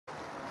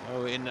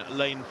Oh, in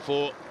lane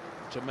 4,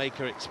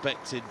 Jamaica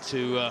expected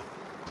to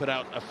put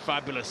out a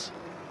fabulous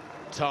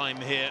time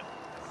here.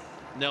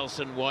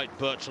 Nelson, White,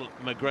 Birchall,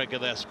 McGregor,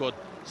 their squad.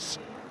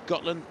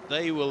 Scotland,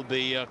 they will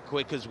be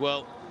quick as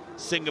well.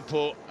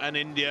 Singapore and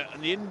India,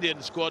 and the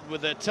Indian squad with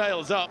their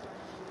tails up.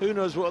 Who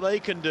knows what they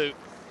can do?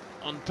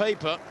 On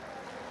paper,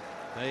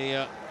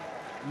 they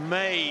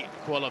may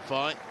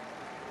qualify,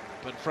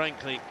 but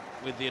frankly,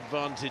 with the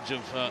advantage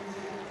of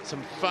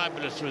some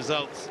fabulous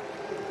results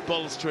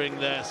bolstering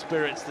their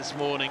spirits this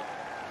morning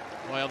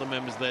by other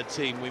members of their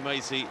team, we may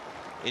see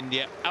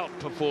India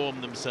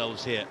outperform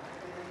themselves here.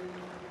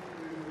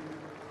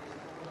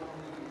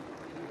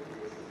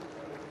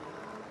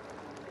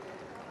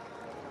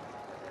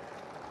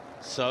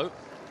 So,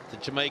 the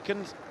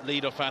Jamaicans,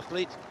 lead-off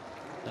athlete,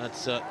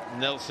 that's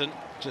Nelson,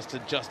 just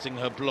adjusting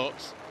her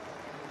blocks.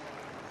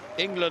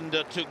 England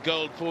took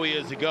gold 4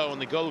 years ago on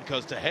the Gold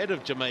Coast ahead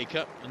of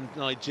Jamaica, and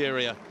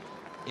Nigeria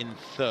in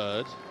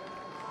third.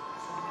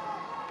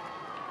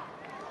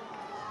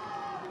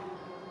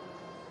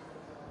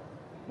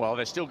 Well,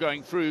 they're still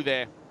going through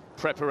their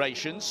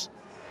preparations,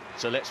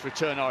 so let's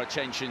return our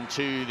attention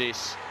to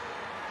this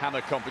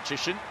hammer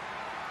competition.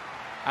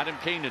 Adam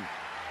Keenan,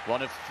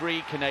 one of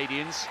 3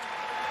 Canadians.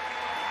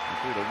 He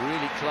pulled a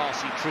really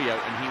classy trio,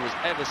 and he was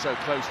ever so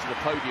close to the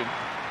podium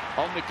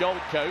on the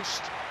Gold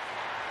Coast.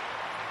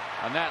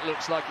 And that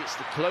looks like it's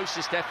the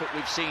closest effort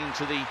we've seen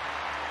to the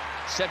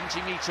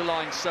 70-metre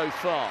line so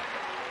far.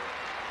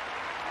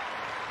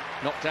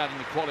 Knocked out in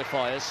the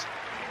qualifiers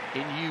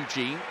in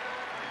Eugene.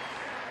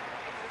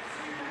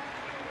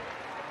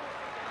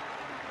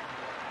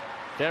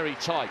 Very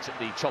tight at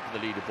the top of the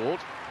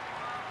leaderboard.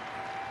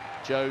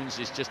 Jones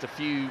is just a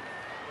few,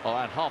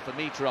 around half a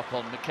metre up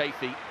on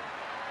McCafey.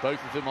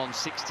 Both of them on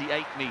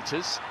 68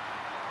 metres.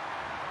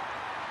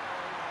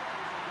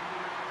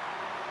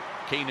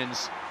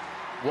 Keenan's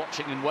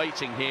watching and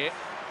waiting here.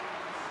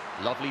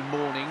 Lovely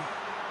morning.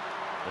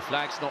 The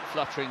flags not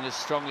fluttering as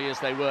strongly as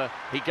they were.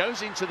 He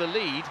goes into the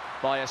lead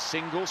by a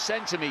single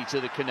centimetre,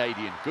 the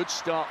Canadian. Good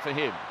start for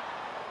him.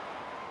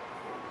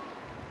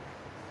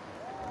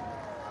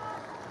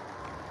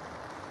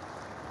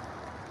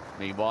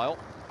 Meanwhile,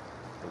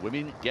 the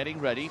women getting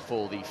ready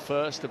for the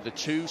first of the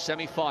 2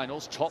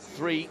 semi-finals, top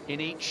 3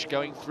 in each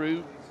going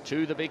through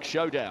to the big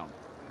showdown.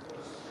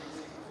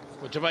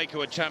 Well, Jamaica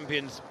were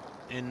champions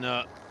in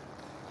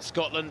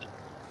Scotland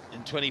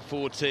in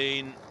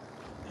 2014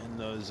 in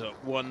those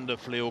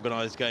wonderfully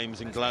organised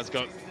games in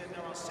Glasgow,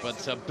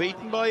 but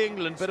beaten by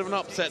England. Bit of an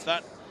upset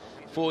that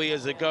 4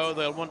 years ago.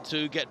 They'll want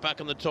to get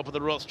back on the top of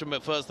the rostrum,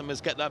 but first they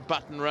must get that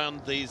baton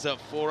round these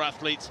 4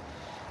 athletes.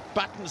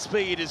 Baton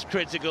speed is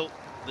critical.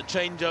 The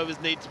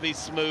changeovers need to be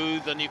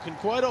smooth, and you can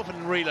quite often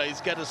in relays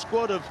get a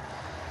squad of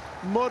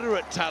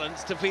moderate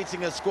talents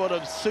defeating a squad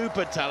of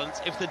super talents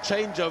if the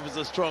changeovers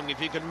are strong. If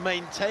you can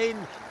maintain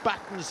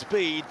baton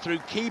speed through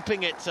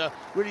keeping it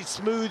really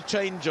smooth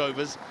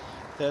changeovers,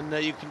 then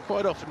you can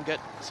quite often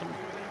get some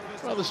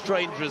rather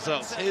strange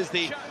results. Here's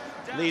the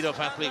lead-off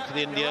athlete for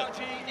the India,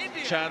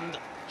 Chand.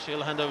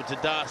 She'll hand over to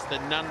Das,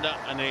 then Nanda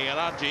and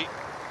Iraji.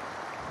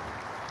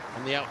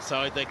 On the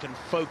outside, they can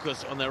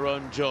focus on their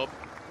own job.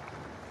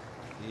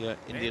 The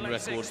Indian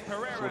record,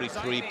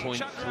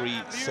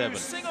 43.37.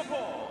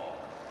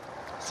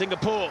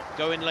 Singapore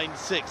go in lane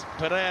 6.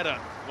 Pereira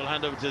will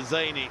hand over to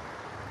Zaini,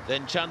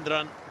 then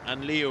Chandran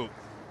and Liu.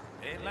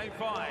 In lane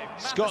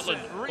 5,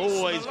 Scotland,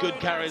 always good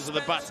carriers of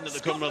the baton at the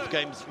Commonwealth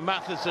Games.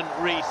 Matheson,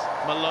 Rees,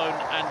 Malone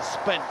and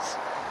Spence,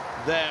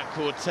 their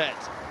quartet.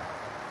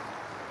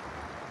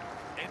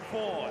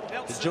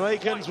 The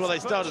Jamaicans, well, they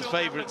start as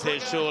favourites here,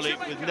 surely,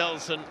 with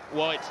Nelson,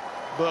 White,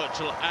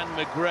 Birchall and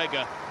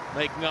McGregor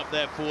making up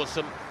their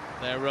foursome.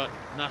 Their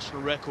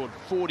national record,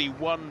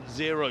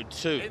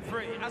 41.02. In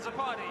 3,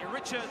 Azapani,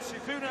 Richard,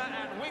 Sifuna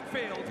and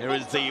Wingfield. Here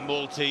is the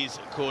Maltese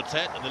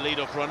quartet, and the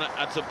lead-off runner,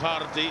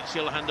 Azapani.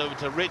 She'll hand over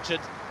to Richard,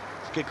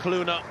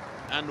 Skikluna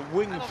and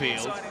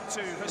Wingfield.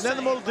 And then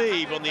the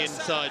Maldives on the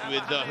inside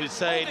with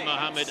Hussein,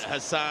 Mohammed,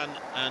 Hassan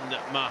and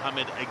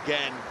Mohammed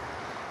again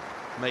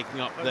making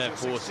up their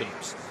foursome.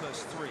 The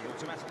first 3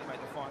 automatically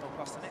make the final,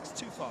 plus the next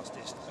 2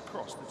 fastest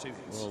across the 2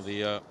 heats. Well,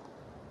 the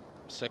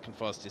second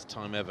fastest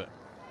time ever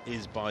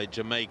is by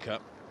Jamaica.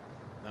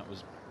 That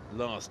was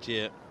last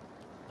year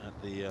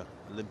at the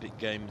Olympic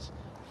Games,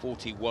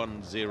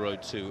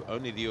 41.02.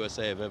 Only the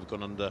USA have ever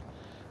gone under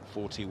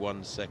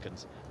 41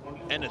 seconds.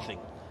 Anything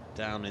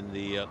down in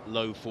the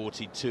low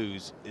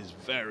 42s is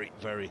very,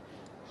 very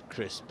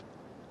crisp.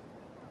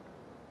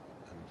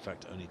 And in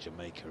fact, only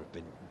Jamaica have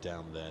been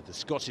down there. The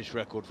Scottish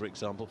record, for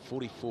example,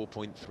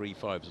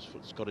 44.35 is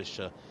the Scottish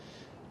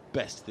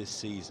best this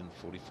season,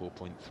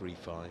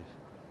 44.35.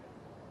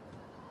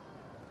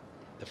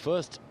 The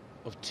first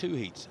of 2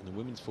 heats in the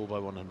women's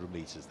 4x100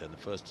 metres. Then the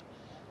first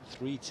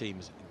 3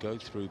 teams go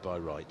through by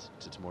right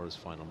to tomorrow's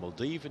final.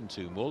 Maldives in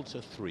 2,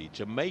 Malta 3,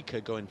 Jamaica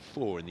going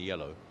 4 in the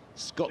yellow,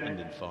 Scotland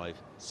in 5,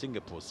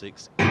 Singapore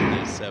 6,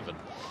 India 7.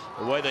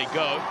 Away they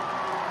go,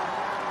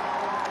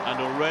 and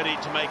already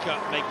Jamaica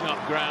making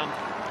up ground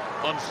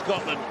on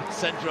Scotland.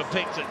 Centre of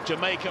picture.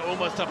 Jamaica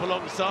almost up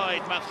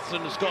alongside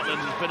Matheson of Scotland.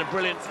 It's been a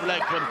brilliant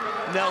leg from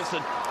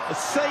Nelson. A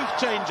safe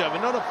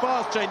changeover, not a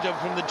fast changeover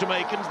from the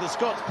Jamaicans. The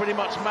Scots pretty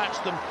much matched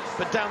them,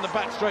 but down the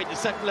back straight, the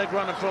second leg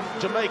runner from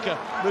Jamaica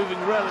moving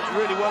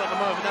really well at the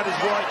moment. That is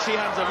White. She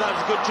hands over. That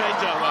was a good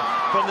changeover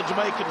from the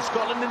Jamaicans.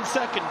 Scotland in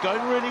second,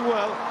 going really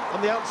well. On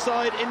the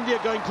outside, India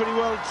going pretty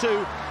well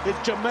too. It's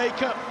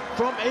Jamaica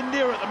from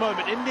India at the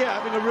moment. India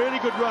having a really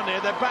good run here.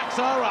 Their backs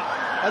are up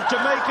as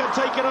Jamaica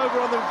take it over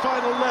on the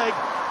final leg.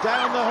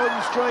 Down the home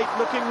straight,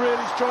 looking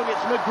really strong.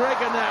 It's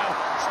McGregor now,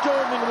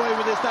 storming away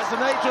with this. That's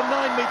an 8 or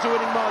 9 metre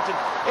winning margin.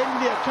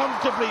 India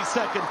comfortably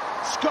second,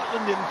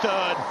 Scotland in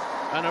third.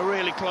 And a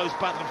really close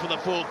battle for the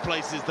fourth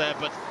places there,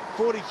 but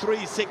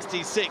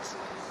 43-66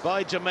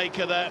 by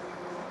Jamaica there.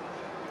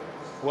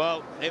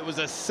 Well, it was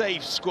a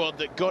safe squad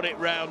that got it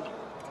round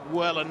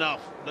well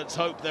enough. Let's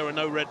hope there are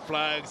no red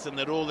flags and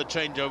that all the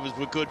changeovers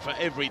were good for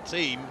every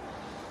team.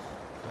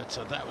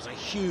 But that was a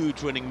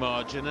huge winning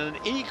margin and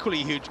an equally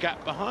huge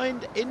gap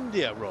behind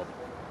India, Rob.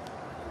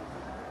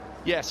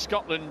 Yes,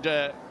 Scotland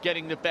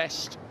getting the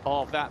best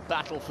of that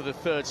battle for the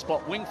third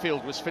spot.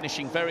 Wingfield was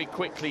finishing very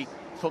quickly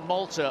for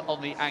Malta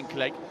on the anchor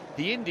leg.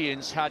 The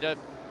Indians had a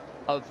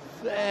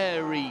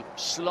very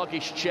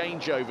sluggish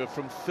changeover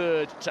from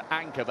third to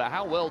anchor, but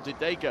how well did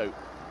they go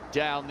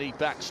down the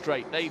back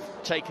straight? They've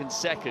taken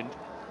second.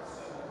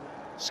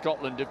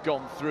 Scotland have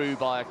gone through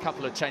by a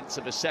couple of tenths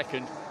of a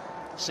second.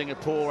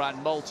 Singapore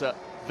and Malta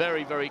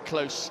very, very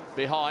close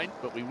behind,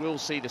 but we will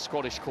see the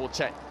Scottish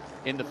quartet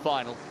in the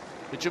final.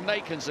 The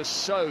Jamaicans are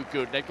so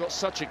good. They've got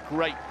such a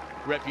great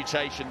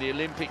reputation. The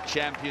Olympic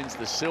champions,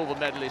 the silver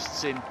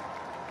medalists in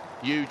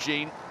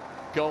Eugene,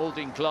 gold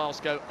in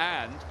Glasgow,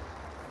 and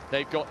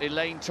they've got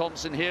Elaine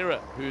Thompson-Herah,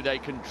 who they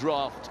can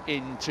draft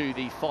into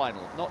the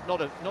final.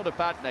 Not a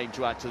bad name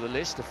to add to the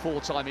list, a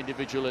four-time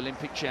individual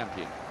Olympic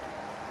champion.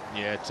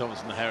 Yeah,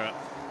 Thompson-Herah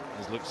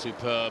has looked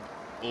superb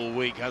all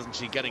week, hasn't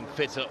she? Getting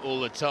fitter all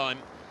the time.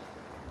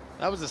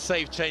 That was a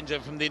safe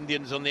changeover from the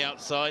Indians on the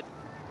outside.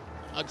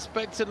 I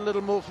expected a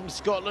little more from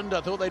Scotland.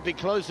 I thought they'd be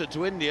closer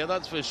to India,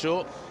 that's for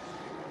sure.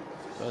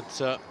 But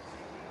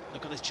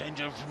look at this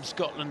changeover from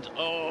Scotland.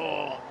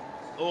 Oh,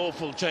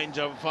 awful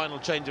changeover, final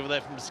changeover there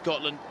from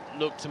Scotland.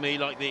 Looked to me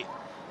like the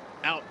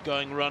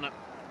outgoing runner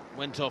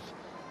went off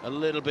a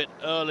little bit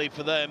early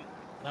for them.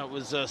 That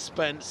was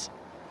Spence.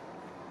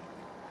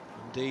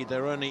 Indeed,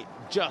 they're only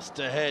just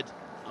ahead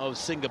of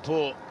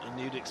Singapore, and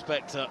you'd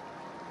expect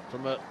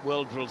from a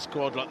well-drilled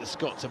squad like the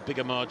Scots a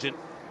bigger margin.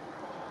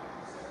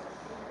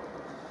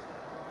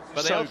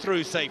 But they are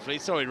through safely.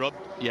 Sorry, Rob.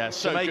 Yeah,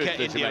 so Jamaica, good,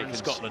 the India Jamaicans.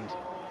 and Scotland.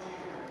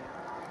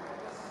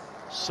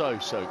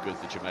 So good,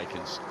 the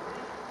Jamaicans.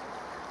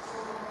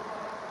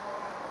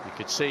 You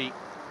could see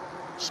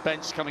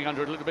Spence coming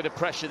under a little bit of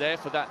pressure there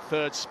for that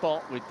third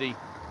spot with the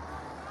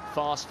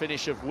fast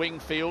finish of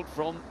Wingfield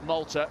from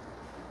Malta.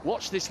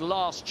 Watch this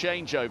last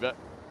changeover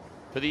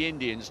for the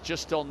Indians,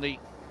 just on the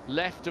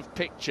left of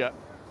picture.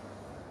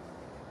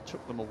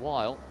 Took them a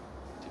while.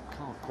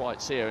 Can't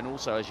quite see her, and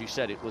also, as you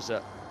said, it was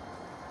a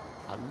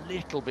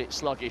little bit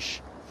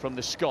sluggish from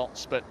the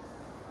Scots, but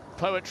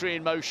poetry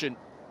in motion,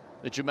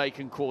 the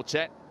Jamaican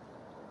quartet,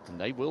 and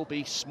they will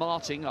be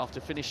smarting after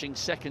finishing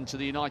second to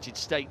the United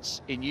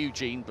States in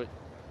Eugene. But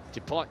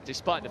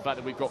despite the fact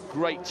that we've got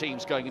great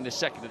teams going in the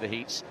second of the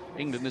heats,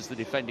 England as the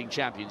defending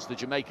champions, the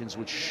Jamaicans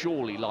would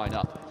surely line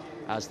up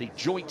as the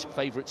joint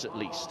favourites at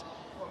least.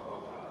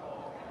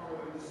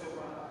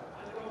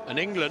 And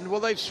England,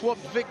 well, they've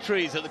swapped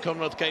victories at the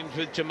Commonwealth Games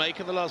with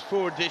Jamaica. The last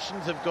four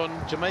editions have gone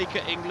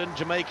Jamaica, England,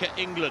 Jamaica,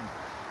 England.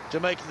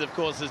 Jamaicans, of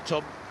course,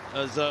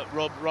 as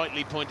Rob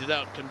rightly pointed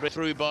out, can break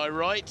through by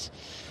right.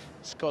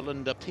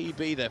 Scotland, a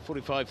PB there,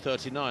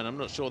 45-39. I'm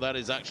not sure that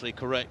is actually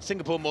correct.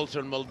 Singapore, Malta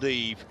and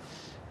Maldives,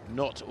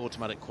 not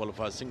automatic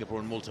qualifiers. Singapore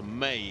and Malta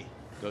may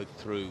go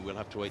through. We'll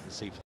have to wait and see.